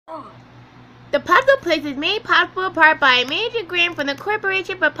The Puzzle Place is made possible in part by a major grant from the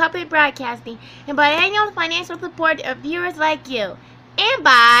Corporation for Public Broadcasting and by annual financial support of viewers like you. And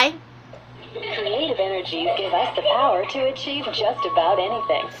by Creative energies give us the power to achieve just about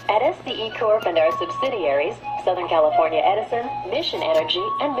anything. At SCE Corp and our subsidiaries, Southern California Edison, Mission Energy,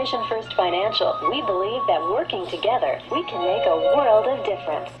 and Mission First Financial, we believe that working together, we can make a world of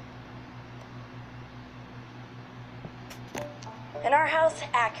difference. In our house,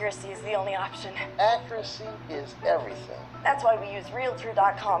 accuracy is the only option. Accuracy is everything. That's why we use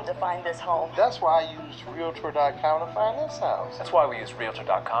Realtor.com to find this home. That's why I use Realtor.com to find this house. That's why we use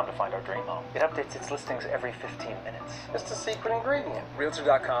Realtor.com to find our dream home. It updates its listings every 15 minutes. It's the secret ingredient.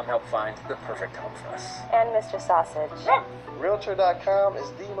 Realtor.com helped find the perfect home for us. And Mr. Sausage. Realtor.com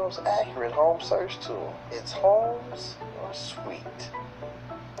is the most accurate home search tool. Its homes are sweet.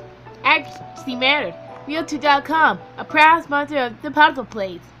 Accuracy Matters. Realtor.com, a proud sponsor of The Puzzle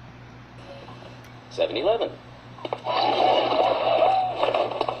Place. 7-Eleven.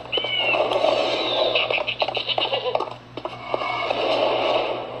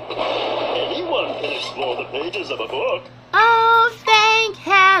 Anyone can explore the pages of a book.